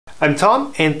I'm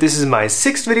Tom, and this is my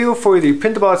 6th video for the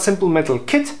Printrbot Simple Metal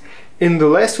Kit. In the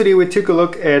last video we took a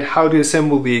look at how to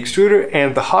assemble the extruder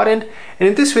and the hot end, and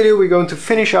in this video we're going to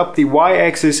finish up the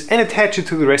Y-axis and attach it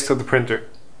to the rest of the printer.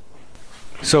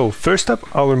 So first up,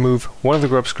 I'll remove one of the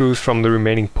grub screws from the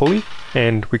remaining pulley,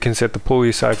 and we can set the pulley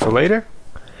aside for later.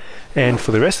 And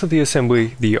for the rest of the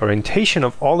assembly, the orientation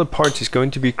of all the parts is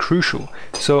going to be crucial,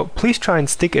 so please try and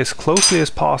stick as closely as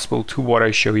possible to what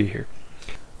I show you here.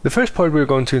 The first part we're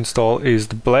going to install is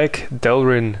the black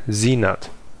Delrin Z-nut,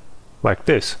 like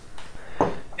this,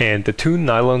 and the 2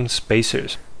 nylon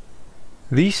spacers.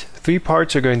 These 3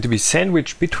 parts are going to be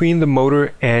sandwiched between the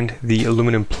motor and the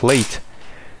aluminum plate,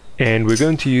 and we're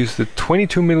going to use the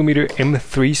 22mm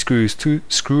M3 screws to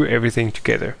screw everything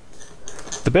together.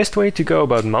 The best way to go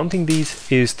about mounting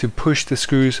these is to push the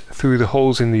screws through the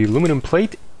holes in the aluminum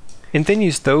plate and then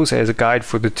use those as a guide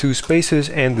for the 2 spacers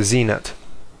and the Z-nut.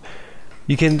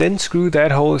 You can then screw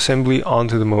that whole assembly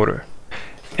onto the motor.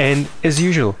 And as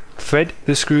usual, thread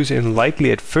the screws in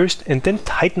lightly at first and then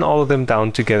tighten all of them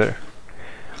down together.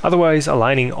 Otherwise,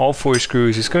 aligning all 4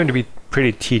 screws is going to be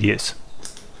pretty tedious.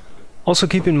 Also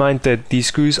keep in mind that these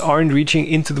screws aren't reaching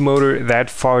into the motor that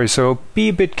far, so be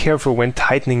a bit careful when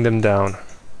tightening them down.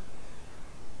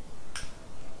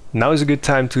 Now is a good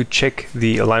time to check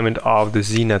the alignment of the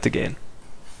Z-nut again.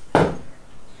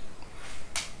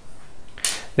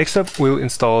 Next up, we'll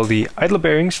install the idler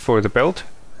bearings for the belt.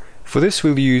 For this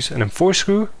we'll use an M4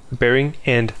 screw, a bearing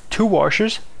and 2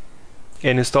 washers,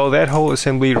 and install that whole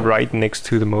assembly right next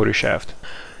to the motor shaft.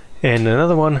 And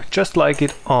another one just like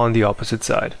it on the opposite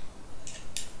side.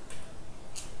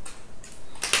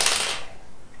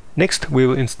 Next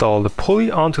we'll install the pulley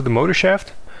onto the motor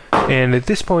shaft, and at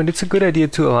this point it's a good idea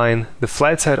to align the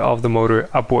flat side of the motor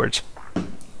upwards.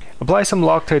 Apply some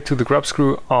Loctite to the grub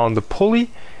screw on the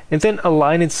pulley and then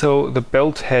align it so the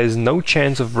belt has no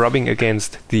chance of rubbing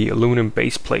against the aluminum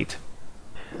base plate.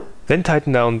 Then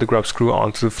tighten down the grub screw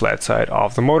onto the flat side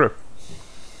of the motor.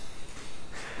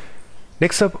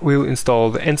 Next up we'll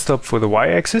install the end stop for the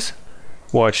Y-axis,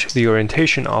 watch the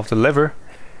orientation of the lever,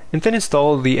 and then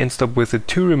install the end stop with the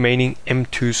 2 remaining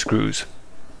M2 screws.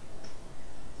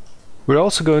 We're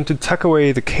also going to tuck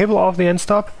away the cable of the end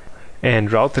stop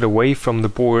and route it away from the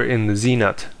bore in the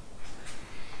Z-nut.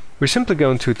 We're simply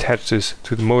going to attach this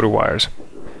to the motor wires.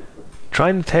 Try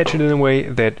and attach it in a way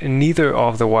that neither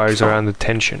of the wires are under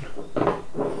tension.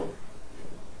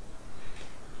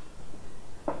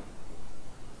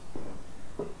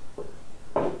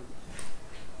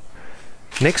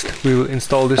 Next we will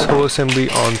install this whole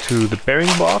assembly onto the bearing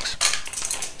box,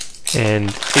 and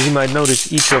as you might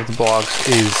notice, each of the blocks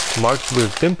is marked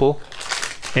with a dimple,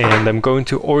 and I'm going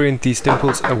to orient these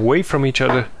dimples away from each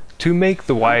other to make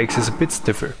the Y-axis a bit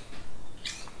stiffer.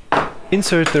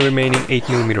 Insert the remaining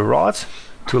 8mm rods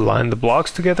to align the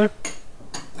blocks together.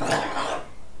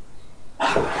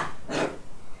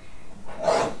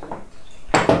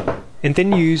 And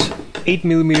then use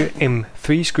 8mm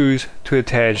M3 screws to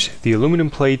attach the aluminum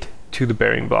plate to the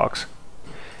bearing blocks.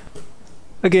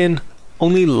 Again,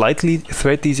 only lightly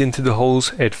thread these into the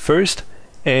holes at first,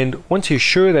 and once you're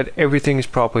sure that everything is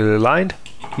properly aligned,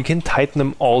 you can tighten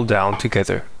them all down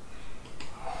together.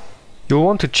 You'll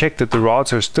want to check that the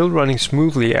rods are still running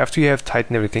smoothly after you have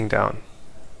tightened everything down.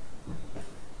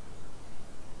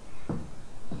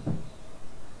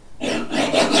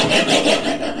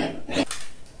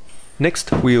 Next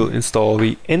we'll install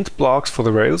the end blocks for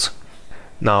the rails.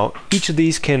 Now each of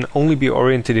these can only be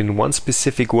oriented in one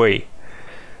specific way.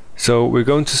 So we're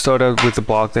going to start out with the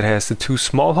block that has the 2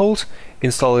 small holes,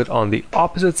 install it on the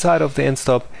opposite side of the end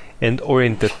stop and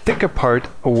orient the thicker part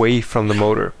away from the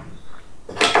motor.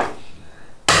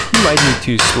 You might need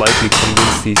to slightly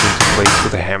condense these into place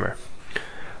with a hammer.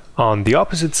 On the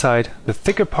opposite side, the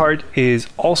thicker part is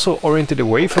also oriented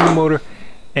away from the motor,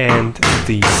 and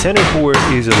the center bore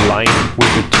is aligned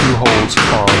with the 2 holes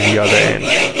on the other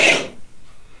end.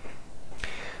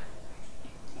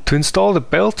 To install the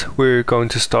belt, we're going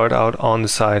to start out on the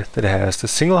side that has the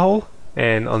single hole,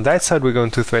 and on that side we're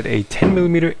going to thread a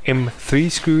 10mm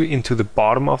M3 screw into the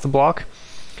bottom of the block.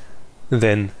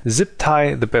 Then zip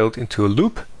tie the belt into a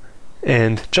loop,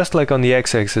 and just like on the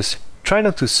X-axis, try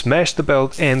not to smash the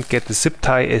belt and get the zip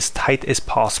tie as tight as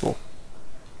possible.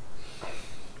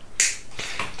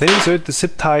 Then insert the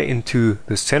zip tie into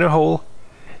the center hole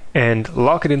and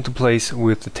lock it into place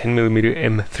with the 10mm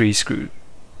M3 screw.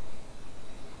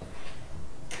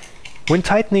 When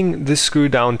tightening this screw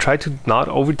down, try to not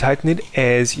over tighten it,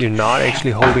 as you're not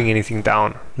actually holding anything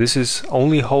down. This is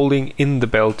only holding in the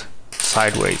belt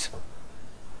sideways.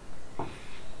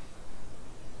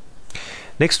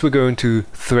 Next we're going to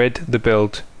thread the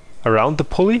belt around the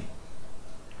pulley.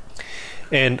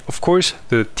 And of course,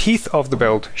 the teeth of the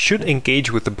belt should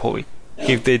engage with the pulley.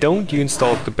 If they don't, you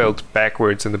install the belt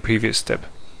backwards in the previous step.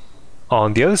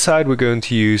 On the other side, we're going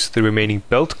to use the remaining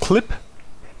belt clip,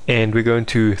 and we're going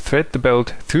to thread the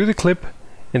belt through the clip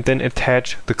and then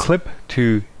attach the clip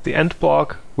to the end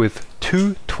block with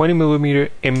two 20mm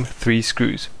M3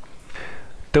 screws.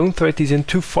 Don't thread these in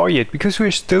too far yet, because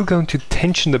we're still going to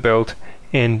tension the belt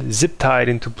and zip tie it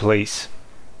into place.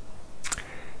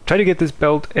 Try to get this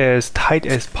belt as tight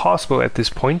as possible at this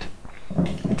point,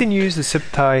 and then use the zip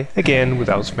tie again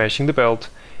without smashing the belt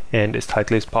and as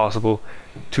tightly as possible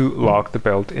to lock the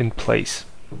belt in place.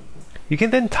 You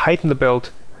can then tighten the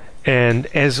belt, and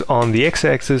as on the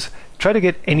x-axis, try to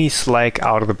get any slack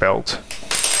out of the belt.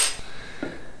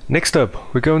 Next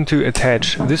up, we're going to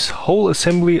attach this whole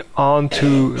assembly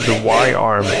onto the Y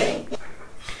arm.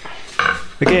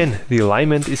 Again, the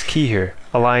alignment is key here.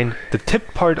 Align the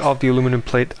tip part of the aluminum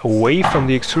plate away from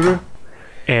the extruder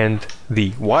and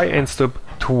the Y end stop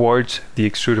towards the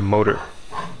extruder motor.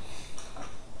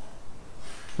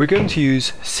 We're going to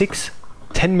use 6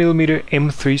 10mm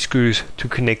M3 screws to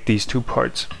connect these two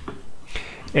parts.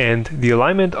 And the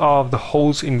alignment of the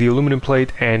holes in the aluminum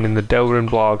plate and in the dowel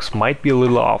blocks might be a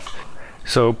little off.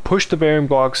 So push the bearing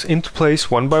blocks into place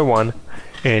one by one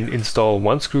and install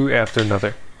one screw after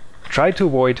another. Try to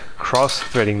avoid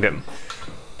cross-threading them.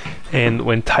 And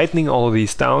when tightening all of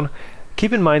these down,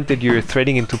 keep in mind that you're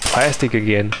threading into plastic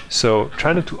again, so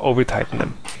try not to over-tighten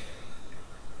them.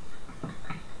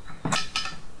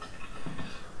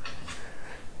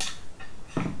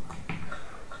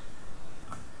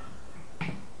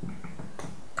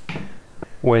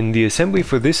 When the assembly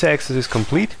for this axis is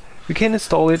complete, we can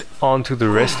install it onto the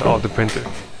rest of the printer.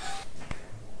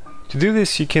 To do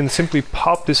this, you can simply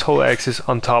pop this whole axis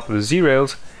on top of the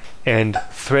Z-rails and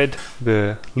thread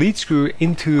the lead screw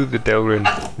into the Delrin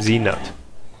Z-nut.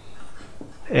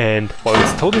 And while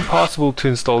it's totally possible to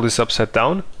install this upside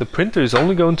down, the printer is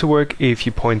only going to work if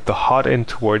you point the hot end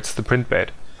towards the print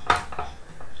bed.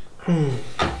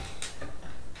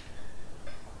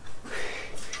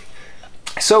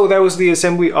 So that was the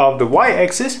assembly of the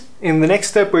Y-axis. In the next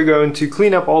step, we're going to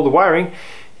clean up all the wiring,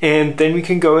 and then we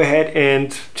can go ahead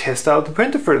and test out the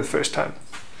printer for the first time.